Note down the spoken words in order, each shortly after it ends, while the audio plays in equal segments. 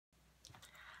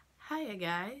Hiya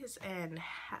guys, and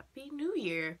Happy New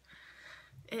Year!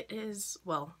 It is,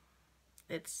 well,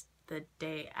 it's the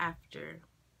day after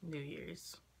New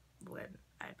Year's when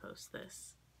I post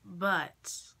this,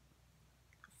 but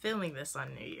filming this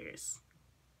on New Year's,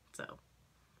 so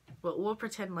we'll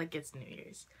pretend like it's New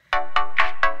Year's.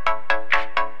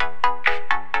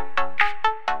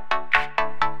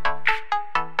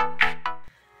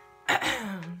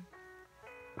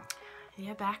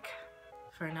 Yeah, back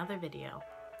for another video.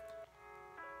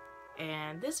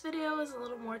 And this video is a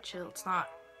little more chill. It's not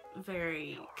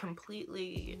very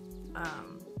completely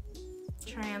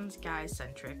trans guy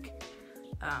centric,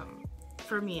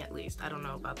 for me at least. I don't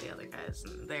know about the other guys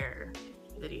and their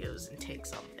videos and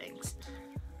takes on things.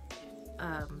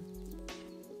 I'm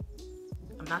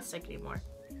not sick anymore.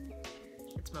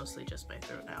 It's mostly just my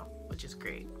throat now, which is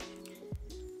great.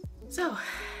 So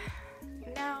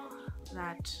now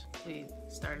that we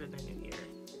started a new year,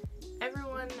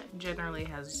 everyone generally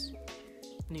has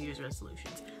New Year's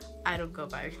resolutions. I don't go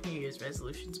by New Year's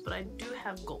resolutions, but I do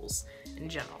have goals in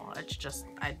general. It's just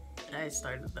I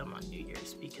started them on New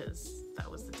Year's because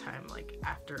that was the time, like,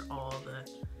 after all the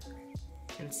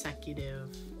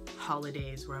consecutive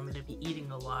holidays where I'm going to be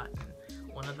eating a lot,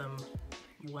 and one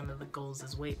of the goals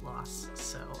is weight loss.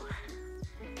 So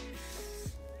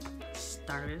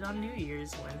started on New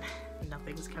Year's when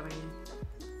nothing's coming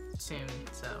soon,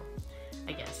 so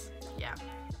I guess, yeah.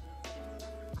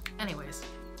 Anyways,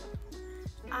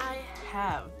 I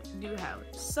do have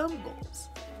some goals.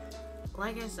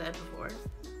 Like I said before,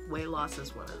 weight loss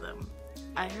is one of them.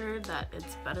 I heard that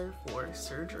it's better for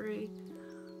surgery,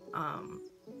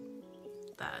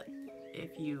 that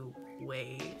if you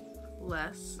weigh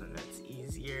less and it's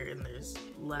easier and there's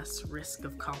less risk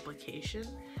of complication.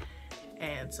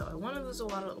 And so I want to lose a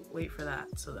lot of weight for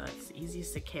that, so that's the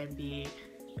easiest it can be.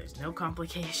 There's no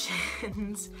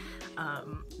complications,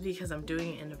 because I'm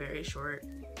doing it in a very short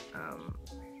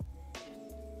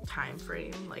time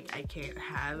frame. Like, I can't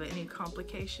have any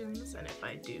complications, and if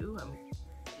I do,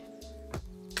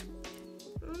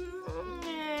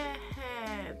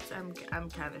 I'm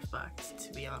kind of fucked,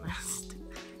 to be honest,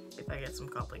 if I get some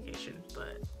complications.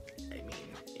 But I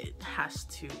mean, it has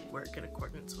to work in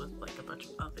accordance with like a bunch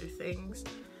of other things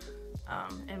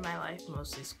in my life,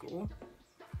 mostly school.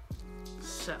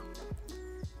 So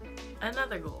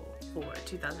another goal for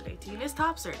 2018 is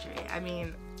top surgery. I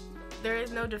mean, there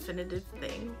is no definitive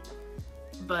thing,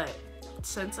 but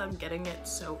since I'm getting it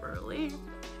so early,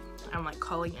 I'm like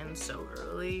calling in so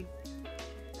early,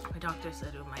 my doctor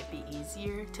said it might be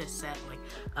easier to set like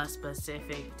a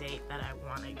specific date that I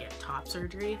want to get top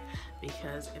surgery,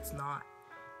 because it's not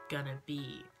gonna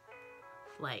be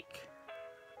like,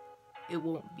 it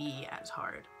won't be as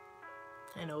hard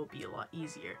and it will be a lot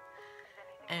easier.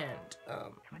 And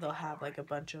they'll have like a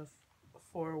bunch of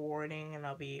forewarning, and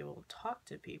I'll be able to talk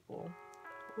to people,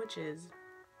 which is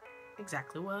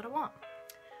exactly what I want.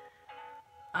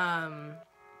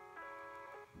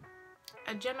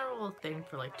 A general thing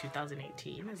for like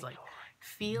 2018 is like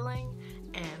feeling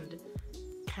and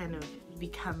kind of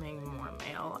becoming more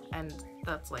male, and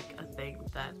that's like a thing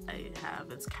that I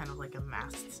have. It's kind of like a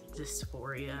masked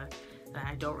dysphoria, and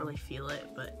I don't really feel it,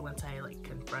 but once I like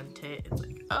confront it, it's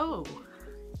like, oh,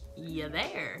 you're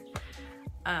there.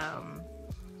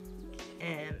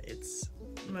 And it's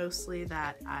mostly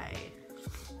that I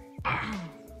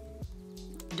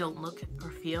don't look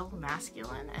or feel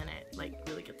masculine, and it like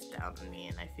really gets down on me,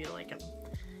 and I feel like I'm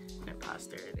an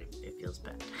imposter, and it feels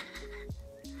bad.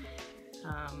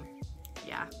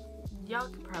 Yeah, y'all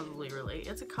can probably relate.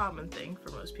 It's a common thing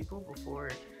for most people. Before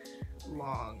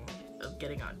long of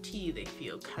getting on T, they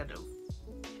feel kind of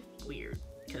weird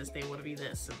because they want to be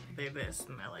this and they're this,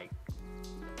 and they're like,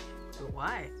 but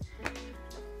why?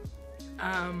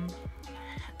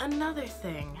 Another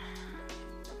thing,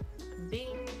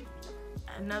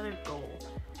 another goal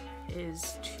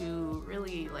is to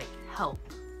really like help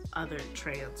other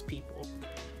trans people.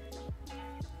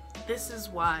 This is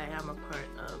why I'm a part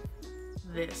of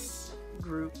this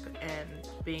group, and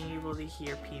being able to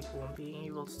hear people and being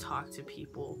able to talk to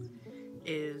people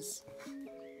is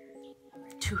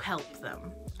to help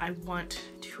them. I want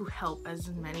to help as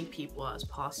many people as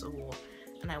possible,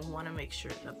 and I want to make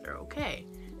sure that they're okay,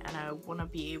 and I want to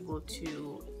be able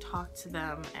to talk to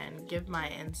them and give my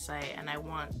insight, and I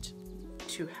want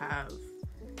to have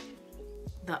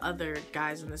the other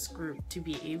guys in this group to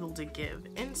be able to give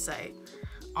insight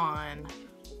on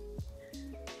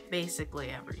basically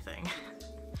everything,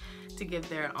 to give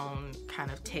their own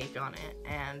kind of take on it.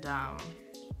 And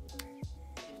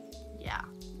yeah,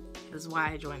 this is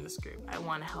why I joined this group. I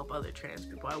want to help other trans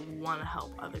people. I want to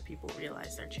help other people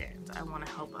realize they're trans. I want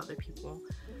to help other people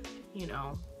you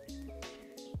know,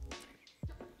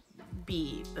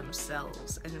 be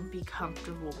themselves and be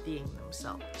comfortable being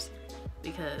themselves.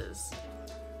 Because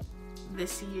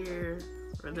this year,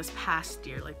 or this past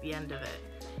year, like the end of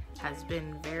it, has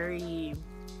been very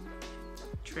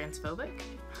transphobic.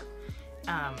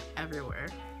 Everywhere.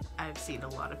 I've seen a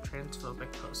lot of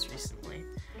transphobic posts recently.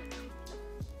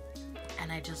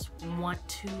 And I just want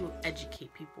to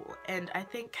educate people. And I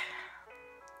think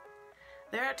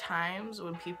there are times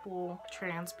when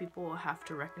trans people have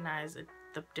to recognize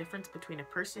the difference between a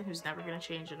person who's never going to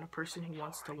change and a person who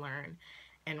wants to learn,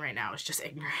 and right now is just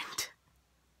ignorant.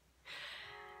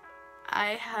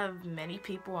 I have many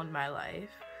people in my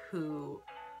life who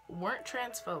weren't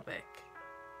transphobic,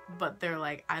 but they're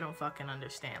like, I don't fucking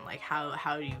understand. Like, how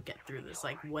do you get through this?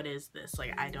 Like, what is this?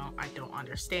 Like, I don't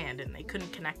understand. And they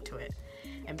couldn't connect to it.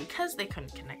 And because they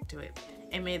couldn't connect to it,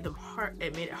 it made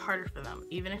it harder for them.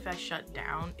 Even if I shut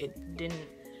down, it didn't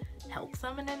help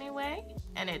them in any way,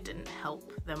 and it didn't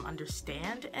help them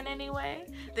understand in any way.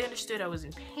 They understood I was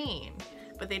in pain,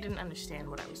 but they didn't understand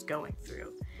what I was going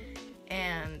through.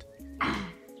 And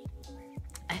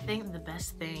I think the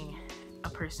best thing a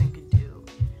person could do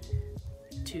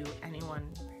to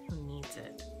anyone who needs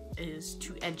it is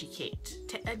to educate.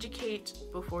 To educate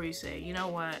before you say, you know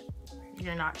what,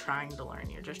 you're not trying to learn,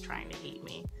 you're just trying to hate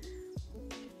me.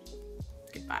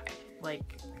 Goodbye.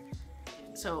 Like,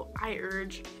 so I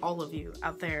urge all of you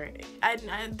out there, I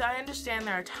understand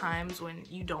there are times when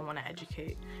you don't want to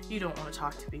educate, you don't want to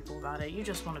talk to people about it, you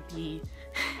just want to be,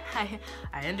 I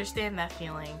understand that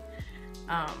feeling,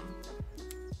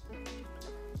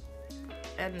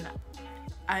 and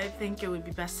I think it would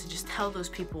be best to just tell those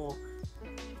people,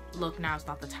 look, now's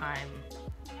not the time,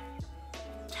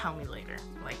 tell me later,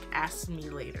 like, ask me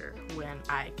later when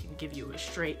I can give you a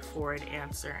straightforward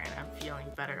answer and I'm feeling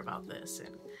better about this,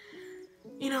 and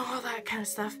you know, all that kind of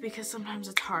stuff, because sometimes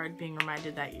it's hard being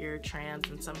reminded that you're trans,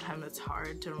 and sometimes it's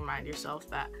hard to remind yourself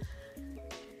that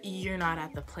you're not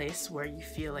at the place where you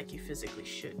feel like you physically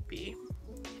should be.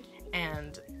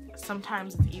 And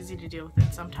sometimes it's easy to deal with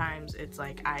it. Sometimes it's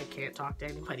like, I can't talk to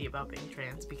anybody about being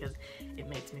trans because it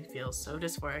makes me feel so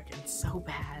dysphoric and so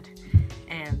bad.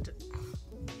 And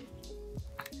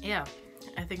yeah,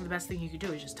 I think the best thing you could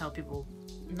do is just tell people,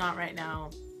 not right now,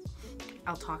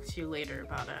 I'll talk to you later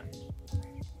about it.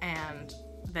 And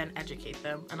then educate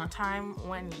them in a time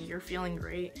when you're feeling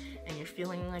great and you're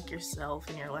feeling like yourself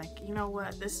and you're like, you know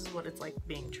what, this is what it's like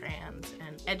being trans,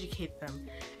 and educate them.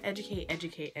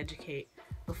 Educate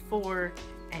before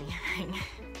anything.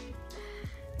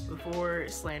 Before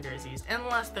slander is used,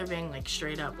 unless they're being like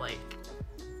straight up like,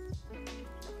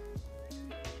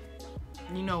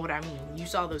 you know what I mean, you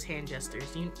saw those hand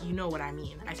gestures, you know what I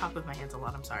mean. I talk with my hands a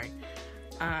lot, I'm sorry.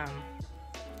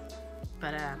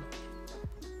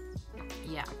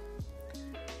 Yeah,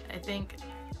 I think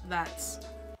that's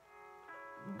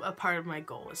a part of my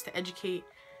goal, is to educate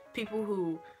people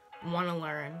who want to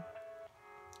learn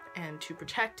and to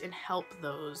protect and help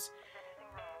those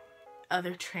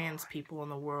other trans people in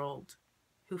the world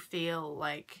who feel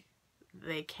like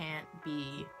they can't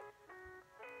be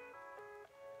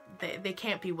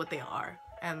what they are,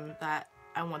 and that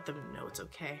I want them to know it's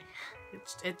okay.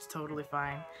 It's totally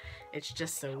fine. It's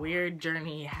just a weird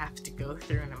journey you have to go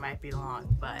through, and it might be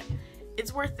long, but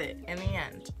it's worth it in the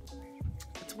end.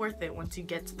 It's worth it once you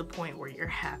get to the point where you're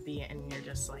happy and you're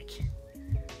just like,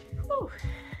 whew.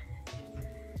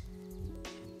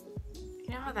 You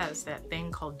know how there's that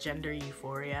thing called gender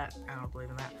euphoria? I don't believe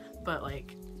in that, but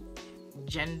like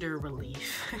gender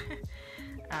relief,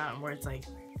 where it's like,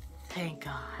 thank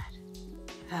God.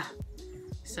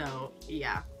 So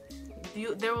yeah,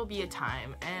 there will be a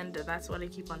time, and that's what I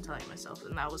keep on telling myself,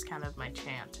 and that was kind of my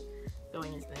chant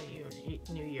going into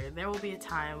the new year. There will be a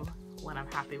time when I'm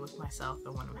happy with myself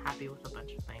and when I'm happy with a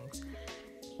bunch of things.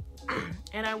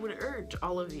 And I would urge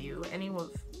all of you, any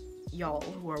of y'all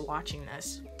who are watching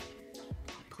this,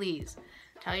 please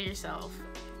tell yourself,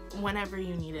 whenever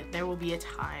you need it, there will be a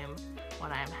time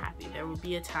when I am happy. There will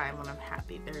be a time when I'm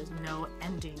happy. There is no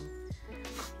ending,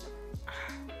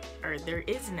 or there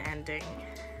is an ending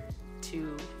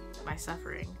to my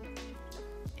suffering,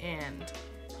 and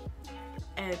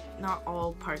not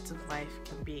all parts of life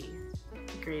can be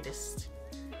the greatest.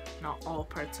 Not all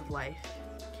parts of life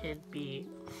can be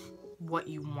what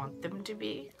you want them to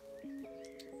be,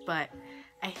 but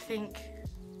I think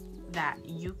that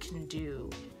you can do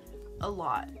a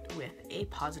lot with a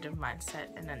positive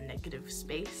mindset in a negative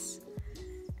space.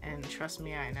 And trust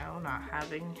me, I know, not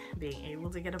being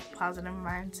able to get a positive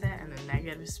mindset in a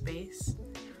negative space.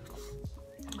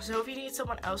 So if you need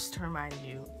someone else to remind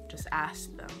you, just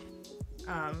ask them.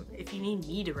 If you need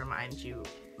me to remind you,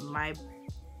 my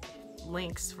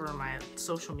links for my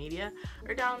social media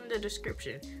are down in the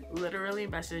description. Literally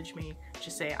message me,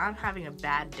 just say I'm having a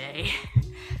bad day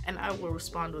and I will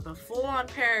respond with a full-on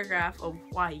paragraph of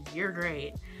why you're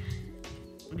great,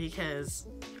 because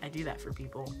I do that for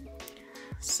people.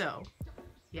 So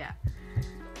yeah,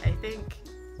 I think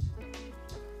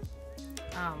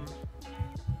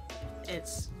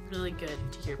it's really good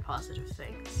to hear positive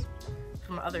things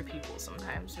from other people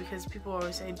sometimes, because people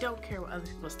always say don't care what other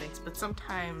people think, but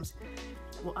sometimes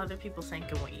what other people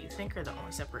think and what you think are the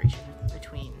only separation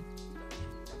between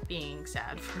being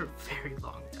sad for a very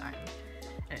long time.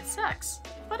 And it sucks,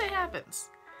 but it happens.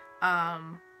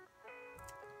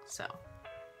 So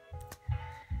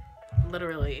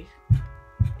literally,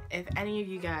 if any of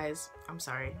you guys, I'm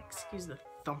sorry, excuse the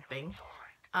thumping,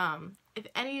 if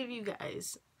any of you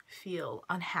guys feel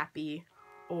unhappy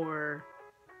or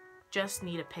just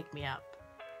need a pick-me-up,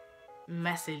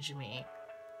 message me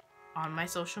on my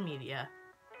social media.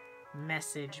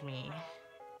 Message me.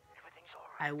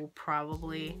 I will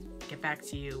probably get back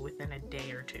to you within a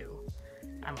day or two.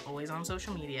 I'm always on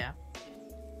social media,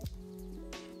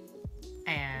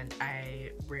 and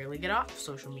I rarely get off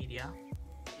social media.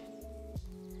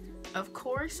 Of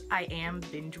course, I am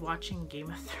binge watching Game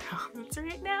of Thrones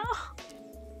right now.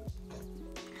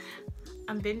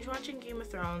 I'm binge watching Game of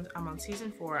Thrones. I'm on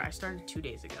season 4. I started 2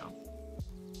 days ago.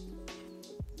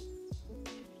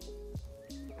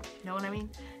 Know what I mean?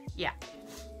 Yeah.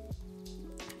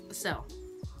 So,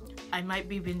 I might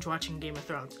be binge watching Game of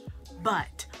Thrones,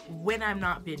 but when I'm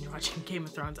not binge watching Game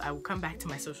of Thrones, I will come back to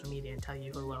my social media and tell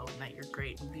you hello and that you're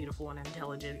great and beautiful and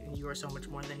intelligent and you are so much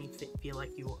more than you feel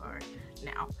like you are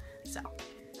now. So,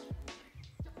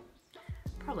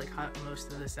 probably cut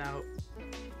most of this out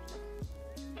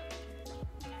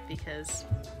because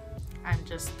I'm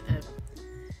just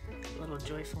a little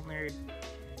joyful nerd.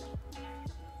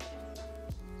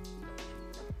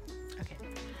 Okay.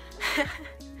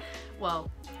 Well,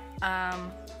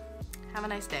 have a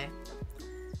nice day.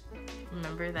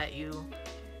 Remember that you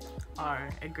are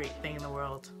a great thing in the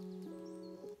world,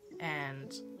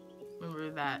 and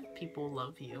remember that people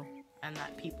love you and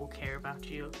that people care about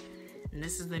you. And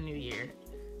this is the new year,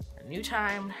 a new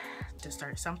time to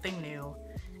start something new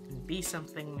and be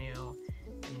something new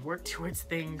and work towards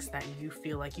things that you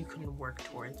feel like you couldn't work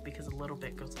towards, because a little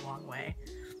bit goes a long way.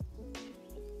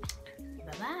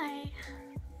 Bye-bye.